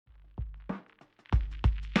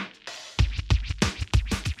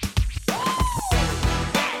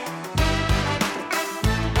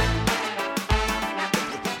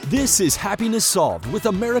This is Happiness Solved with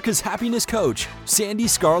America's happiness coach, Cyndi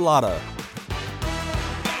Scarlatta.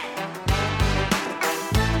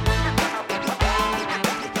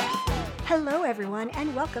 Hello, everyone,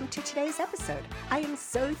 and welcome to today's episode. I am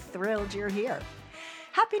so thrilled you're here.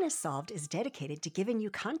 Happiness Solved is dedicated to giving you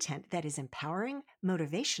content that is empowering,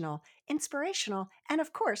 motivational, inspirational, and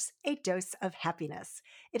of course, a dose of happiness.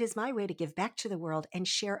 It is my way to give back to the world and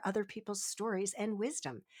share other people's stories and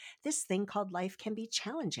wisdom. This thing called life can be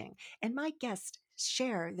challenging, and my guests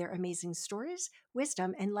share their amazing stories,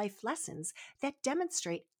 wisdom, and life lessons that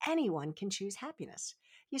demonstrate anyone can choose happiness.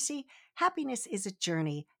 You see, happiness is a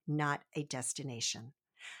journey, not a destination.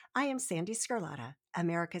 I am Cyndi Scarlatta,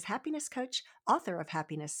 America's happiness coach, author of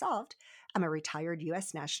Happiness Solved. I'm a retired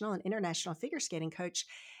U.S. national and international figure skating coach.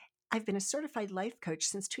 I've been a certified life coach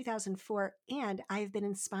since 2004, and I've been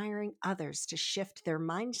inspiring others to shift their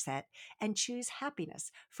mindset and choose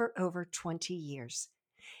happiness for over 20 years.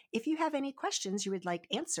 If you have any questions you would like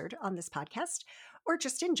answered on this podcast, or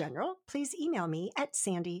just in general, please email me at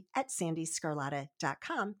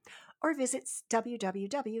sandy@candyscarlatta.com or visit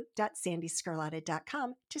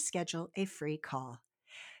www.candyscarlatta.com to schedule a free call.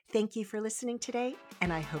 Thank you for listening today,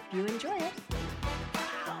 and I hope you enjoy it.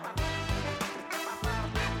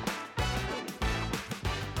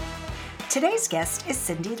 Today's guest is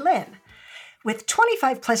Cyndi Lynne. With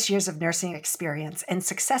 25 plus years of nursing experience and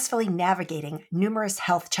successfully navigating numerous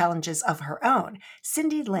health challenges of her own,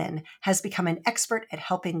 Cyndi Lynne has become an expert at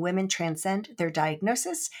helping women transcend their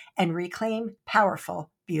diagnosis and reclaim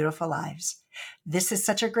powerful, beautiful lives. This is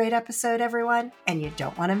such a great episode, everyone, and you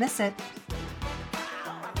don't want to miss it.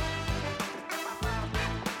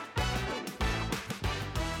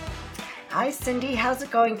 Hi, Cyndi. How's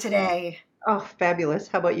it going today? Oh, fabulous.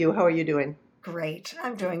 How about you? How are you doing? Great.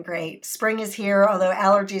 I'm doing great. Spring is here, although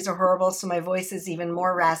allergies are horrible, so my voice is even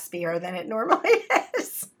more raspier than it normally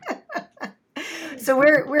is. So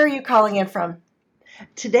where are you calling in from?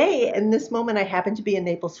 Today, in this moment, I happen to be in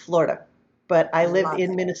Naples, Florida, but I live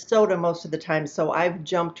in Minnesota most of the time, so I've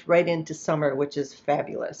jumped right into summer, which is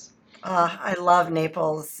fabulous. I love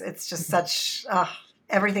Naples. It's just such,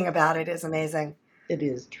 everything about it is amazing. It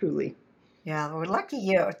is, truly. Yeah, well, lucky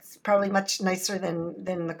you. It's probably much nicer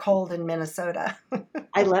than the cold in Minnesota.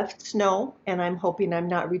 I left snow, and I'm hoping I'm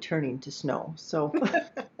not returning to snow. So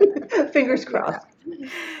fingers crossed.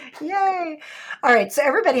 Yay. All right. So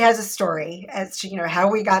everybody has a story as to, how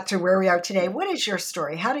we got to where we are today. What is your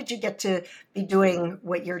story? How did you get to be doing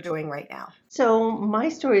what you're doing right now? So my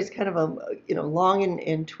story is kind of a long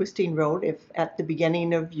and twisting road. If at the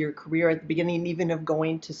beginning of your career, at the beginning even of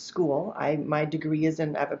going to school, my degree is I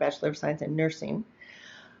have a Bachelor of Science in nursing.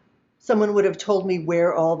 Someone would have told me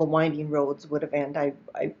where all the winding roads would have ended.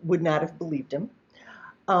 I would not have believed him.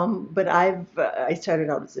 But I started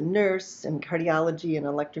out as a nurse in cardiology and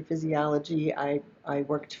electrophysiology. I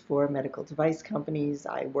worked for medical device companies.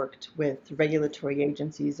 I worked with regulatory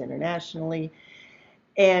agencies internationally.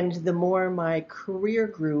 And the more my career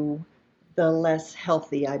grew, the less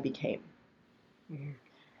healthy I became. Mm-hmm.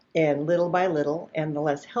 And little by little, and the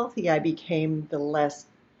less healthy I became, the less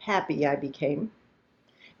happy I became.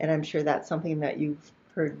 And I'm sure that's something that you've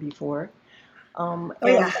heard before. And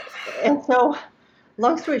so,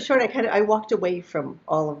 long story short, I walked away from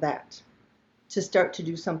all of that to start to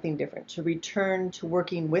do something different, to return to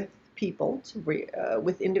working with people,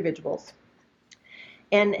 with individuals,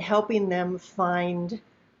 and helping them find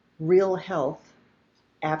real health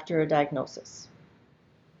after a diagnosis.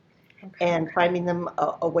 Okay. And finding them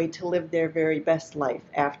a way to live their very best life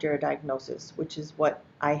after a diagnosis, which is what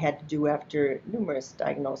I had to do after numerous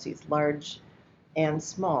diagnoses, large and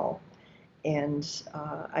small. And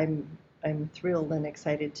I'm thrilled and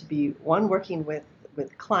excited to be, one, working with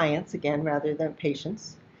clients again rather than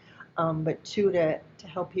patients, but two, to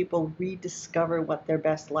help people rediscover what their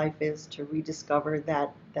best life is, to rediscover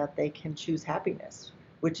that they can choose happiness,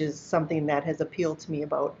 which is something that has appealed to me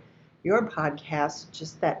about your podcast,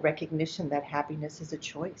 just that recognition that happiness is a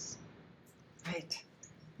choice. Right,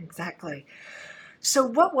 exactly. So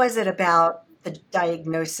what was it about the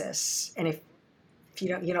diagnosis? And if you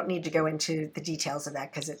don't need to go into the details of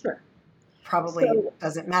that because it probably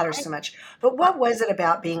doesn't matter so much. But what was it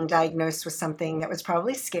about being diagnosed with something that was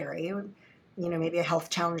probably scary, maybe a health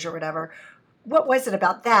challenge or whatever? What was it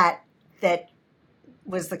about that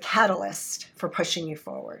was the catalyst for pushing you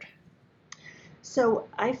forward? So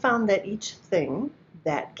I found that each thing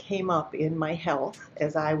that came up in my health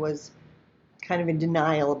as I was kind of in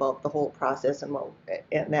denial about the whole process and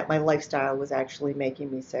that my lifestyle was actually making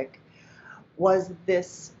me sick was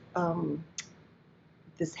this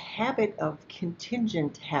habit of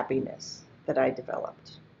contingent happiness that I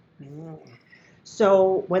developed.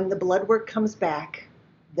 So when the blood work comes back,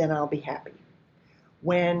 then I'll be happy.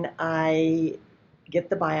 When I get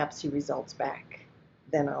the biopsy results back,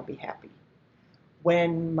 then I'll be happy.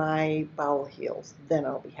 When my bowel heals, then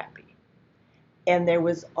I'll be happy. And there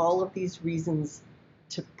was all of these reasons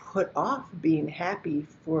to put off being happy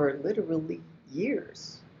for literally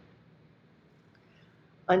years.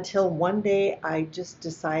 Until one day I just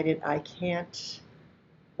decided I can't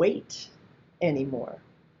wait anymore.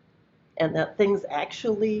 And that things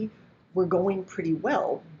actually were going pretty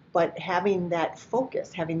well. But having that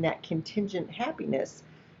focus, having that contingent happiness,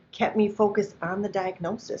 kept me focused on the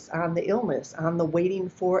diagnosis, on the illness, on the waiting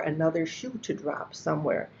for another shoe to drop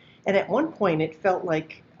somewhere. And at one point, it felt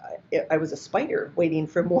like I was a spider waiting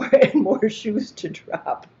for more and more shoes to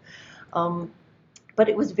drop. Um, but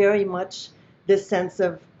it was very much this sense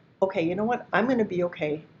of, okay, you know what? I'm going to be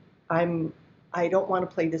okay. I don't want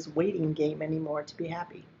to play this waiting game anymore to be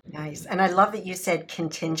happy. Nice. And I love that you said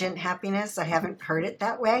contingent happiness. I haven't heard it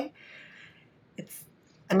that way. It's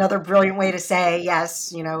another brilliant way to say,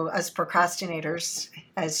 yes, us procrastinators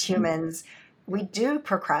as humans, we do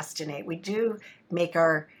procrastinate. We do make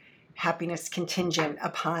our happiness contingent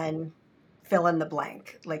upon fill in the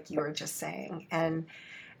blank, like you were just saying. And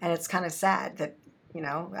it's kind of sad that,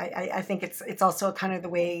 I think it's also kind of the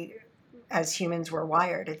way as humans we're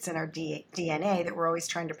wired. It's in our DNA that we're always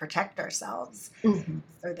trying to protect ourselves. Mm-hmm.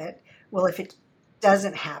 So that, well, if it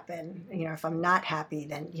doesn't happen, if I'm not happy,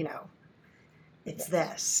 then, it's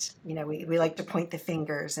this. We like to point the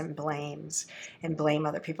fingers and blame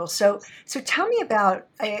other people. So tell me about,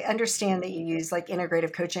 I understand that you use like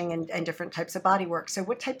integrative coaching and different types of body work. So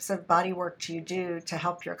what types of body work do you do to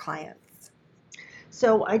help your clients?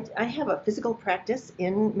 So I have a physical practice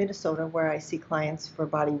in Minnesota where I see clients for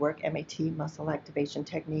body work, MAT, muscle activation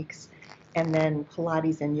techniques, and then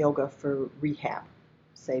Pilates and yoga for rehab,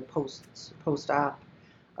 say post-op.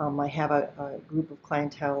 I have a group of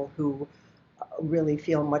clientele who really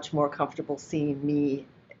feel much more comfortable seeing me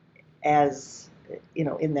as,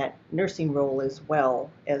 in that nursing role as well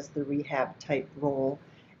as the rehab type role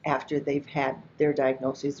after they've had their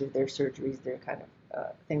diagnoses or their surgeries, their kind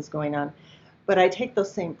of things going on. But I take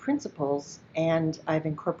those same principles and I've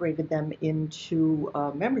incorporated them into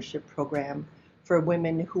a membership program for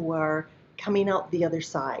women who are coming out the other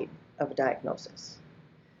side of a diagnosis.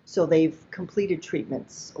 So they've completed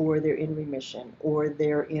treatments, or they're in remission, or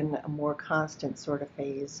they're in a more constant sort of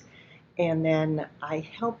phase. And then I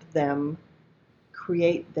help them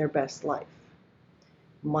create their best life,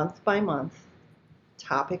 month by month,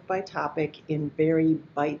 topic by topic, in very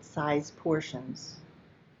bite-sized portions,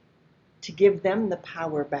 to give them the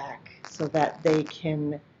power back so that they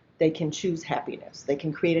can choose happiness. They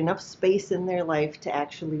can create enough space in their life to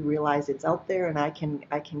actually realize it's out there and I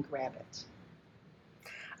can grab it.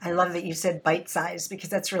 I love that you said bite-sized, because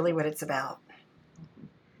that's really what it's about.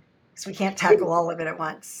 Because we can't tackle all of it at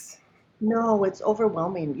once. No, it's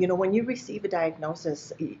overwhelming. When you receive a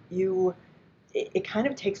diagnosis, it kind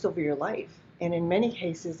of takes over your life. And in many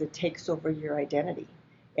cases, it takes over your identity.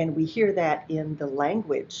 And we hear that in the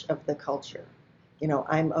language of the culture.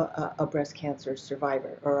 I'm a breast cancer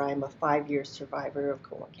survivor, or I'm a 5-year survivor of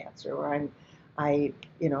colon cancer, or I'm a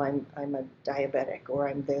diabetic, or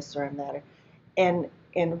I'm this, or I'm that.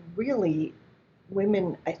 And really,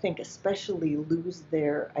 women, I think, especially lose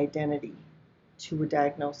their identity to a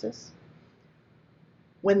diagnosis.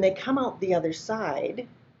 When they come out the other side,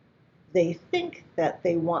 they think that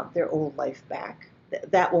they want their old life back.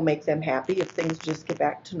 That will make them happy if things just get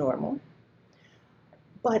back to normal.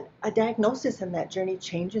 But a diagnosis and that journey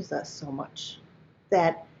changes us so much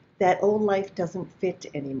that that old life doesn't fit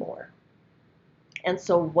anymore. And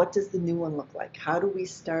so what does the new one look like? How do we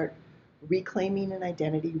start reclaiming an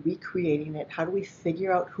identity, recreating it? How do we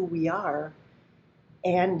figure out who we are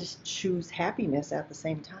and choose happiness at the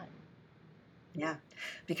same time? Yeah,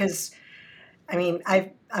 because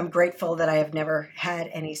I'm grateful that I have never had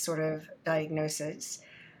any sort of diagnosis,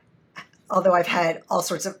 although I've had all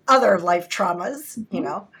sorts of other life traumas,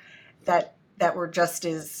 that were just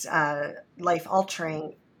as life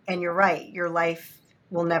altering. And you're right, your life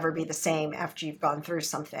will never be the same after you've gone through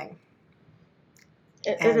something.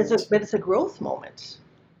 It's a growth moment.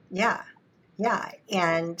 Yeah, yeah,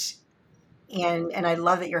 and I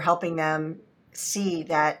love that you're helping them see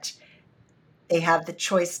that they have the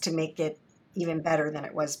choice to make it even better than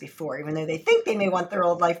it was before, even though they think they may want their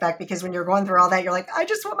old life back, because when you're going through all that, you're like, I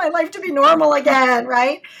just want my life to be normal again,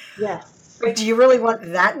 right? Yes. But do you really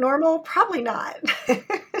want that normal? Probably not.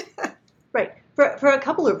 Right. For a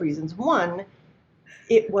couple of reasons. One,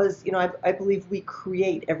 it was, I believe we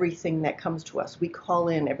create everything that comes to us. We call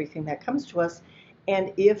in everything that comes to us.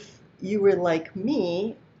 And if you were like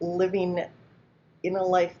me, living in a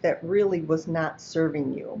life that really was not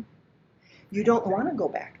serving you, you don't want to go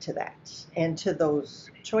back to that and to those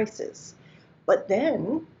choices. But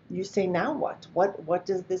then you say, now what? What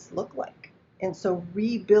does this look like? And so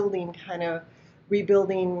rebuilding,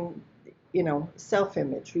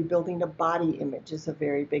 self-image, rebuilding a body image is a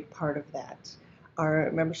very big part of that.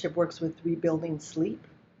 Our membership works with rebuilding sleep,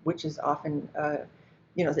 which is often,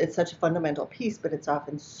 it's such a fundamental piece, but it's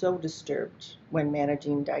often so disturbed when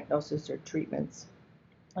managing diagnosis or treatments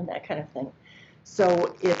and that kind of thing.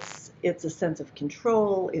 So it's a sense of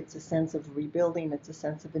control, it's a sense of rebuilding, it's a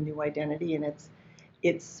sense of a new identity, and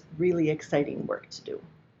it's really exciting work to do.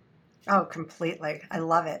 Oh, completely. I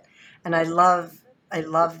love it. And I love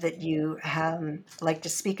that you like to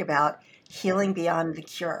speak about healing beyond the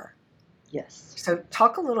cure. Yes. So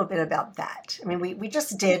talk a little bit about that. I mean, we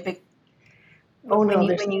just did, but Oh when no, you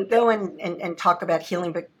there's when you go and talk about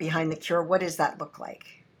healing behind the cure, what does that look like?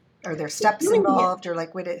 Are there so steps involved, or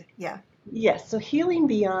like what it, yeah. yes, so healing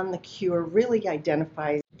beyond the cure really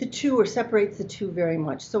identifies the two or separates the two very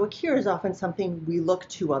much. So a cure is often something we look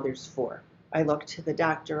to others for. I look to the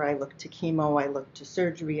doctor, I look to chemo, I look to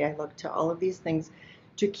surgery, I look to all of these things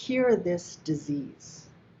to cure this disease.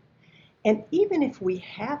 And even if we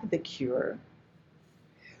have the cure,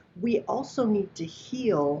 we also need to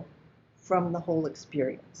heal from the whole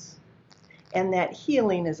experience. And that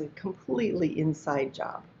healing is a completely inside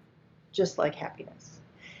job, just like happiness.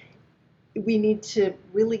 We need to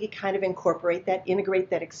really kind of incorporate that, integrate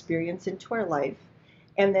that experience into our life,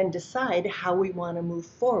 and then decide how we want to move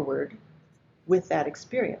forward with that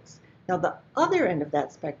experience. Now, the other end of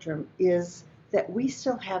that spectrum is that we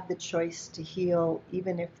still have the choice to heal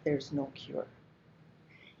even if there's no cure.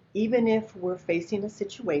 Even if we're facing a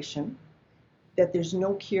situation that there's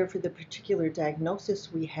no cure for the particular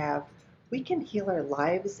diagnosis we have, we can heal our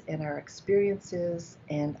lives and our experiences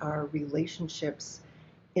and our relationships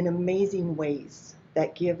in amazing ways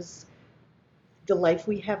that gives the life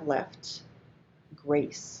we have left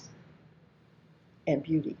grace and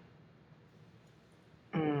beauty.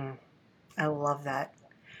 Mm, I love that.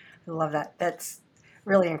 I love that. That's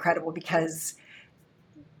really incredible because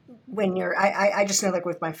when I just know, like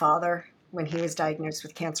with my father, when he was diagnosed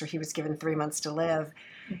with cancer, he was given 3 months to live,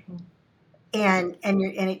 Mm-hmm. and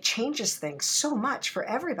it changes things so much for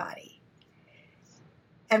everybody.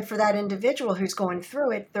 And for that individual who's going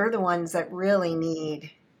through it, they're the ones that really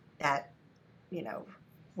need that, you know,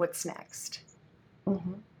 what's next.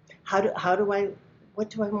 Mm-hmm. What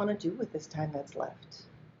do I want to do with this time that's left?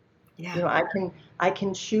 Yeah. I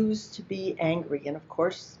can choose to be angry, and of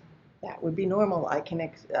course, that would be normal. I can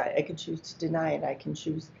choose to deny it. I can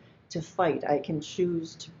choose to fight. I can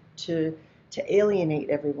choose to to alienate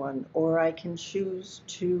everyone, or I can choose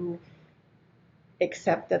to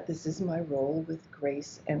accept that this is my role with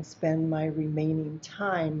grace and spend my remaining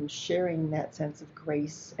time sharing that sense of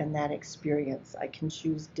grace and that experience. I can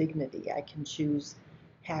choose dignity. I can choose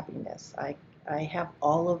happiness. I have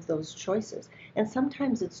all of those choices. And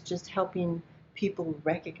sometimes it's just helping people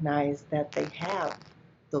recognize that they have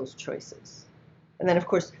those choices. And then, of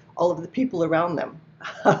course, all of the people around them,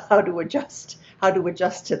 how to adjust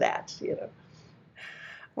to that, you know.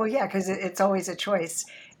 Well, yeah, because it's always a choice.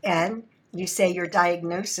 And you say your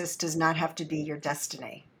diagnosis does not have to be your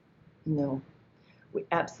destiny. No, we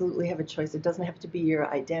absolutely have a choice. It doesn't have to be your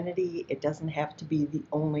identity. It doesn't have to be the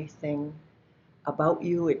only thing about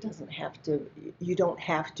you. You don't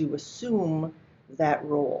have to assume that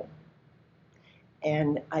role.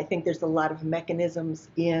 And I think there's a lot of mechanisms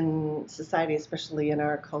in society, especially in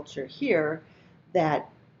our culture here, that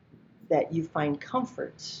you find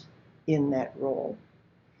comfort in that role.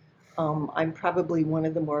 I'm probably one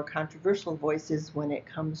of the more controversial voices when it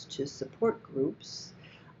comes to support groups,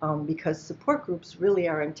 because support groups really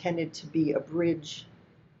are intended to be a bridge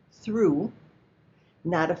through,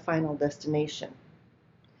 not a final destination.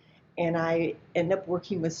 And I end up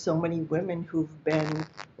working with so many women who've been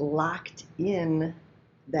locked in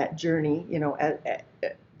that journey.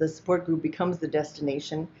 The support group becomes the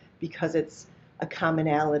destination because it's a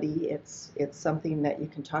commonality. It's something that you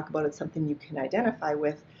can talk about. It's something you can identify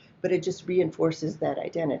with, but it just reinforces that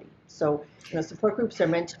identity. So, support groups are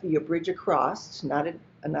meant to be a bridge across, not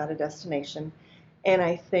a destination. And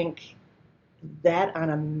I think that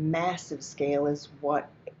on a massive scale is what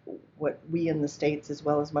we in the States, as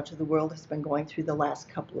well as much of the world, has been going through the last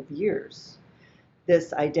couple of years.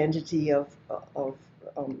 This identity of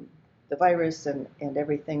the virus and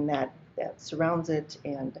everything that surrounds it,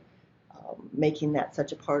 and making that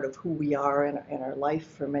such a part of who we are in our life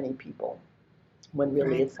for many people, when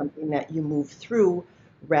really Right. it's something that you move through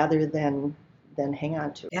rather than then hang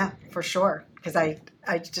on to. Yeah, for sure. Because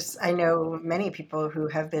I know many people who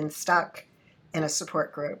have been stuck in a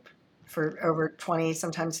support group for over 20,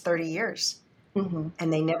 sometimes 30 years, Hmm.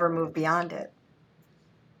 and they never move beyond it.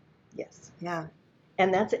 Yes. Yeah.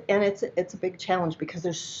 And it's a big challenge because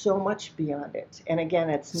there's so much beyond it. And again,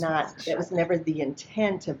 it's So not, much. that was never the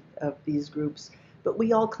intent of these groups, but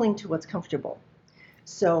we all cling to what's comfortable.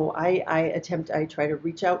 So I try to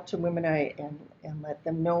reach out to women and let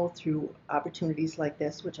them know through opportunities like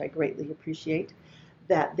this, which I greatly appreciate,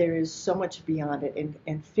 that there is so much beyond it,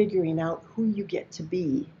 and figuring out who you get to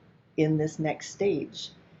be in this next stage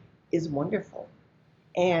is wonderful.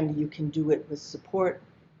 And you can do it with support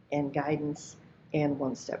and guidance and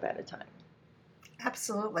one step at a time.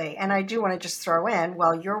 Absolutely. And I do want to just throw in,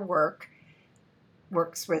 while your work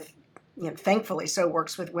works with, thankfully so,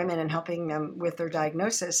 works with women and helping them with their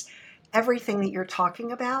diagnosis, everything that you're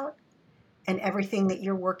talking about and everything that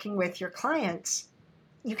you're working with your clients,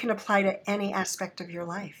 you can apply to any aspect of your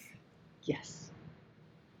life, Yes.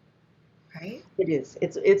 right? It is.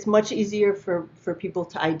 It's much easier for people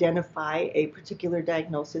to identify a particular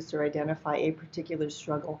diagnosis or identify a particular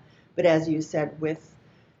struggle. But as you said, with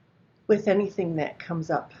anything that comes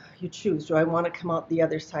up, you choose. Do I want to come out the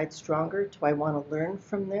other side stronger? Do I want to learn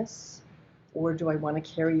from this? Or do I want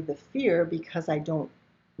to carry the fear because I don't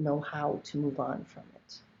know how to move on from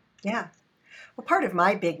it? Yeah. Well, part of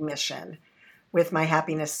my big mission with my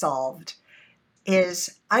Happiness Solved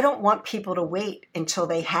is I don't want people to wait until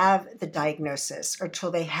they have the diagnosis or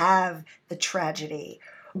till they have the tragedy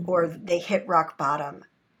or Mhm. they hit rock bottom,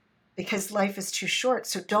 because life is too short.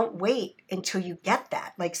 So don't wait until you get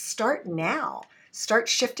that. Like, start now. Start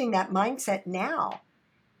shifting that mindset now,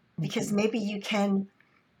 because Mhm. maybe you can,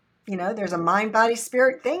 there's a mind, body,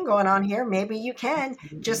 spirit thing going on here. Maybe you can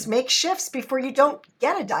just Absolutely. make shifts before you don't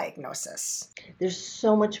get a diagnosis. There's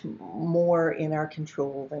so much more in our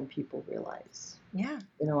control than people realize. Yeah.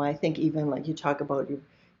 I think even like you talk about,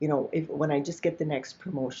 if when I just get the next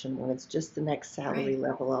promotion, when it's just the next salary Right.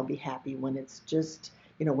 level, I'll be happy. When it's just,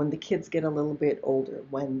 when the kids get a little bit older,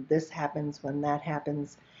 when this happens, when that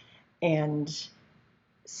happens, and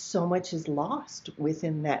so much is lost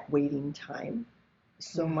within that waiting time,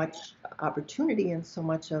 so Mm. much opportunity and so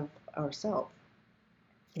much of ourselves.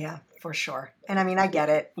 Yeah, for sure. And I mean, I get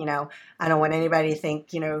it. I don't want anybody to think,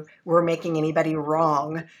 we're making anybody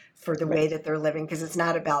wrong for the way Right. that they're living, because it's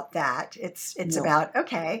not about that. It's No. about,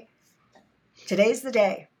 okay, today's the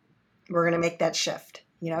day. We're going to make that shift,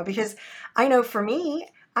 because I know for me,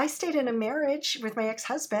 I stayed in a marriage with my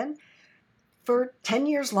ex-husband for 10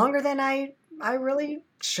 years longer than I really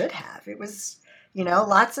should have. It was,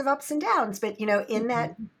 lots of ups and downs, but in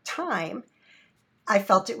that Mhm. time, I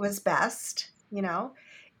felt it was best,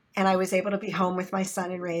 and I was able to be home with my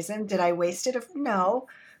son and raise him. Did I waste it? No.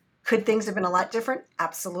 Could things have been a lot different?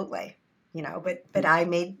 Absolutely. But I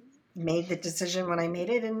made the decision when I made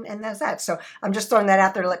it, and that's that. So I'm just throwing that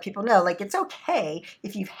out there to let people know, like, it's okay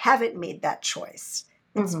if you haven't made that choice.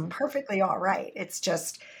 It's Mhm. perfectly all right. It's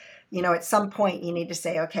just, at some point you need to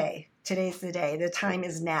say, okay, today's the day. The time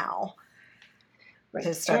is now Right.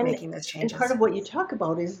 to start And making those part changes. of what you talk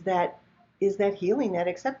about is that healing, that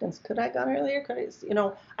acceptance. Could I have gone earlier?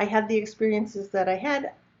 I had the experiences that I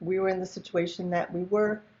had. We were in the situation that we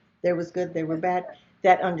were. There was good, there were bad.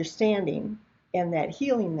 That understanding and that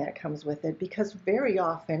healing that comes with it, because very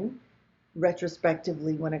often,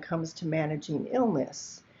 retrospectively, when it comes to managing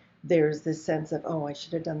illness, there's this sense of, oh, I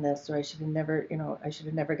should have done this, or I should have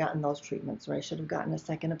never gotten those treatments, or I should have gotten a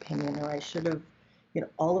second opinion, or I should have,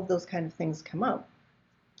 all of those kind of things come up.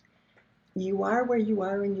 You are where you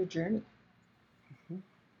are in your journey. Mhm.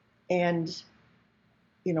 And,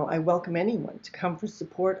 I welcome anyone to come for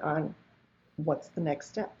support on what's the next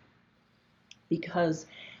step. Because,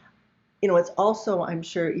 it's also, I'm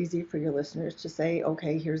sure, easy for your listeners to say,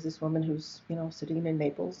 okay, here's this woman who's, sitting in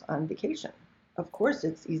Naples on vacation. Of course,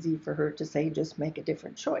 it's easy for her to say, just make a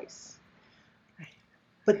different choice.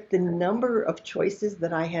 But the number of choices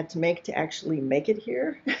that I had to make to actually make it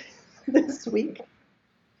here this week,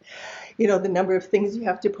 the number of things you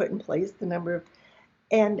have to put in place,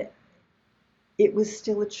 and it was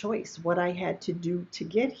still a choice. What I had to do to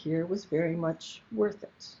get here was very much worth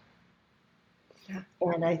it. Yeah.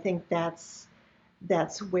 And I think that's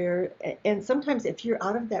where, and sometimes if you're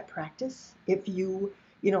out of that practice, if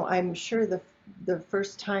I'm sure the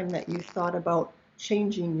first time that you thought about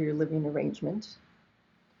changing your living arrangement,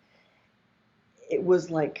 it was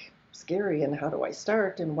like scary, and how do I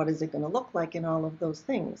start, and what is it going to look like, and all of those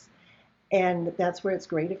things. And that's where it's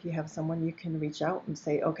great if you have someone you can reach out and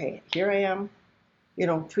say, okay, here I am.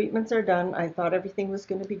 Treatments are done. I thought everything was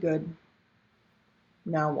going to be good.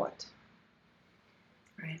 Now what?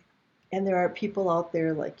 Right. And there are people out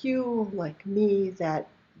there like you, like me, that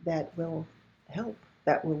will help,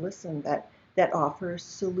 that will listen, that offers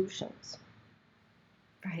solutions.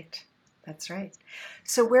 Right. That's right.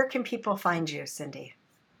 So where can people find you, Cyndi?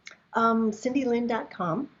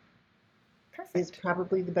 CyndiLynne.com is Perfect.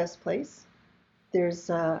 probably the best place.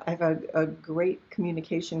 I have a great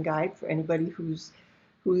communication guide for anybody who's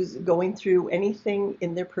going through anything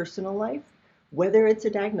in their personal life, whether it's a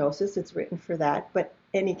diagnosis, it's written for that. But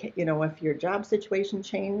if your job situation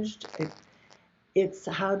changed, it's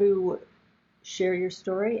how to share your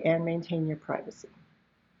story and maintain your privacy.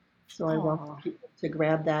 So I welcome Oh, people to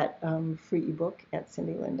grab that free ebook at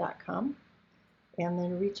CyndiLynne.com and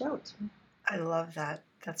then reach out. I love that.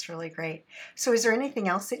 That's really great. So is there anything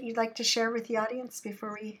else that you'd like to share with the audience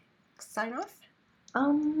before we sign off?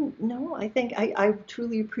 No, I think I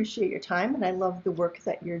truly appreciate your time, and I love the work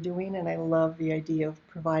that you're doing, and I love the idea of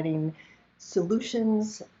providing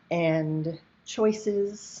solutions and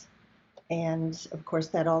choices, and of course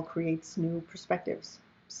that all creates new perspectives.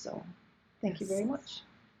 So thank you Yes. very much.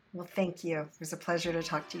 Well, thank you. It was a pleasure to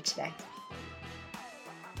talk to you today.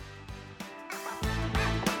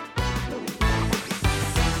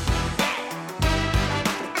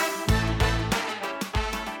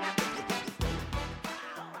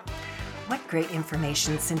 What great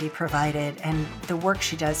information Cyndi provided, and the work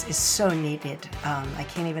she does is so needed. I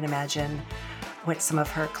can't even imagine what some of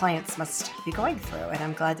her clients must be going through, and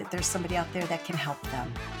I'm glad that there's somebody out there that can help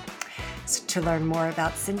them. So to learn more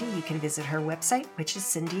about Cyndi, you can visit her website, which is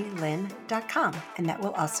cindylynne.com, and that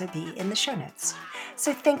will also be in the show notes.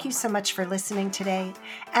 So thank you so much for listening today.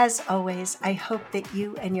 As always, I hope that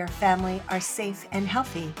you and your family are safe and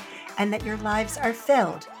healthy, and that your lives are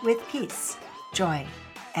filled with peace, joy,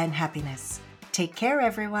 and happiness. Take care,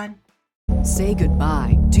 everyone. Say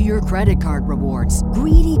goodbye to your credit card rewards.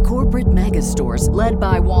 Greedy corporate mega stores, led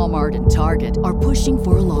by Walmart and Target, are pushing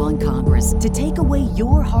for a law in Congress to take away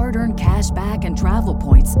your hard-earned cash back and travel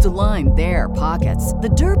points to line their pockets. The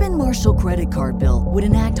Durbin-Marshall credit card bill would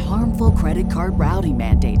enact harmful credit card routing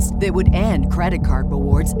mandates that would end credit card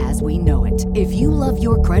rewards as we know it. If you love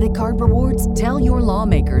your credit card rewards, tell your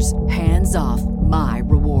lawmakers, hands off my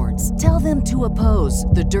rewards. Tell them to oppose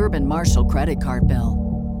the Durbin-Marshall credit card bill.